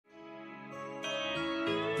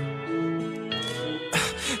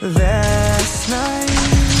Last night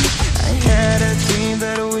I had a dream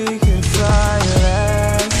that we could fly.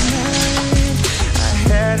 Last night I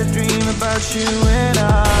had a dream about you and I.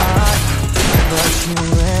 About you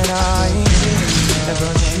and I.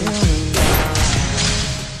 About you and I.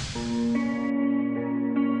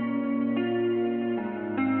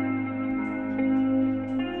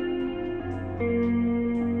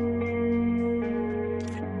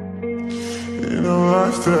 In a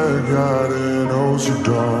life that got it, oh so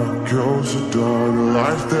dark, oh so dark. A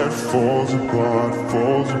life that falls apart,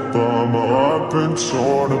 falls apart. My heart been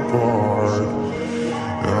torn apart,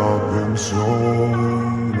 I've been torn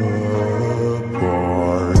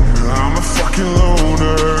apart. I'm a fucking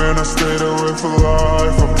loner and I stayed away for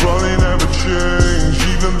life. I'll probably never change,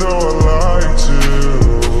 even though I like to.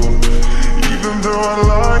 Even though I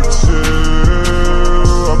like to,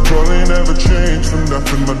 I'll probably never change for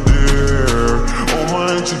nothing, my dear. All my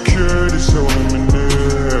insecurities holding me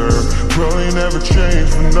near. Probably never change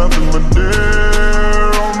for nothing, my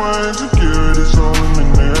dear. All my insecurities holding me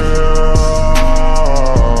near.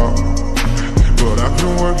 But I've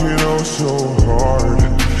been working oh so hard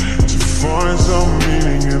to find some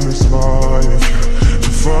meaning in this life. To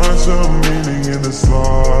find some meaning in this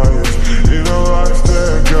life. In a life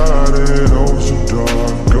that got it oh so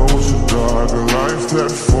dark, oh so dark. A life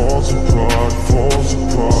that falls apart, falls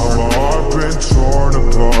apart. My heart been torn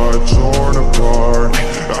apart, torn apart.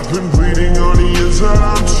 I've been bleeding on the inside,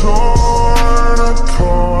 I'm torn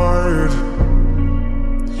apart.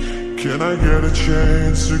 Can I get a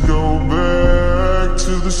chance to go back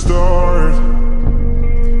to the start?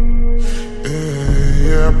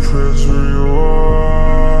 Yeah, press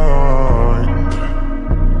rewind.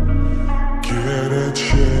 Get a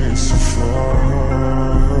chance to find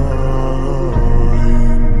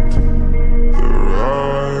the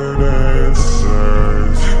right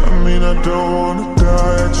answers. I mean, I don't wanna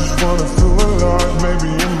die, I just wanna feel alive. Maybe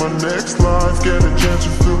in my next life, get a chance to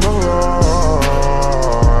feel alive.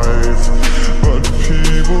 But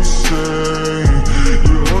people say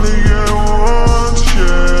you only get one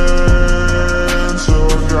chance, so I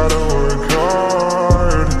gotta work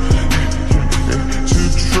hard to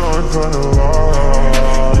try and find a life.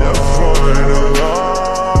 Yeah, find a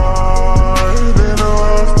life in a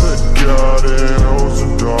life that got it oh so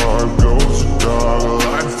dark, oh so dark. A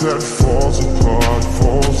life that falls apart,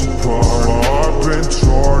 falls apart. My heart been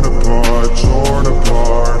torn apart, torn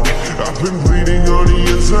apart. I've been bleeding on the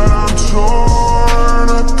inside, I'm torn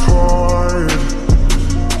apart.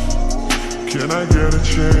 Can I get a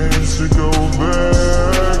chance to go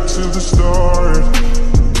back to the start?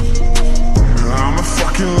 I'm a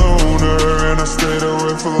fucking loner and I stayed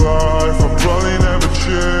away for life. I'll probably never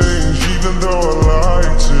change, even though I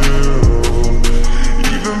like to.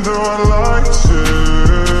 Even though I like to,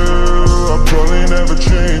 I'll probably never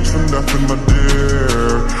change for nothing, my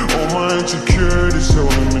dear. All my insecurities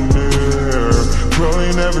holding me near.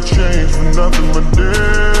 Probably never change for nothing, my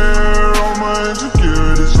dear. All my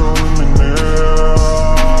insecurities holding me near.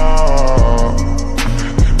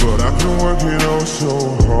 But I've been working oh so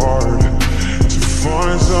hard to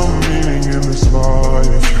find some meaning in this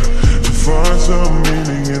life. To find some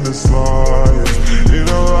meaning in this life. In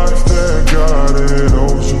a life that got it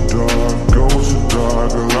oh so dark, oh so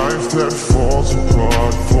dark. A life that falls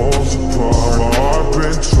apart, falls apart. My heart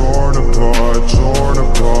been torn apart, torn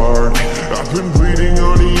apart. I've been bleeding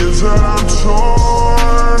on the inside, I'm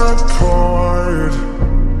torn apart.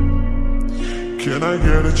 Can I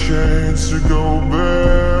get a chance to go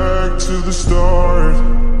back to the start?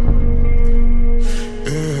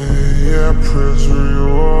 Yeah, press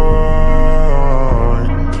rewind.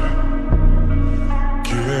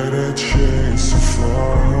 Get a chance to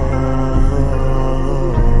find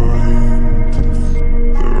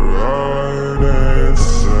the right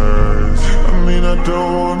answers. I mean, I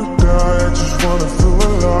don't wanna die, I just wanna feel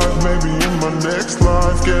alive. Maybe in my next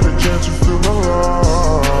life, get a chance to feel alive.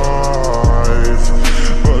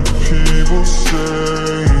 But people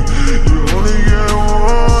say you only get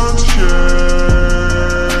one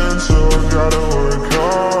chance, so I gotta work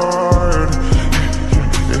hard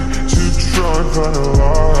to try and find a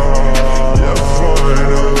life. Yeah,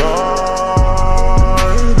 find a life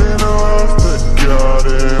in a life that got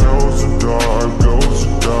it oh so dark, oh so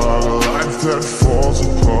dark. A life that falls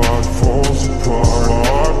apart, falls apart. My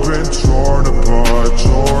heart been torn apart,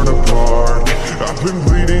 torn apart. I've been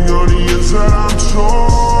bleeding on the inside, I'm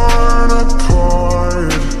torn apart.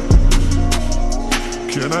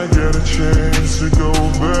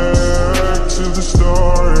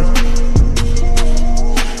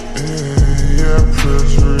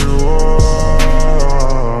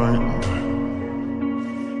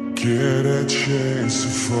 chance to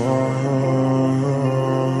find.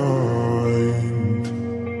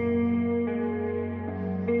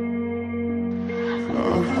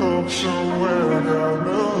 I hope somewhere down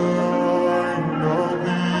the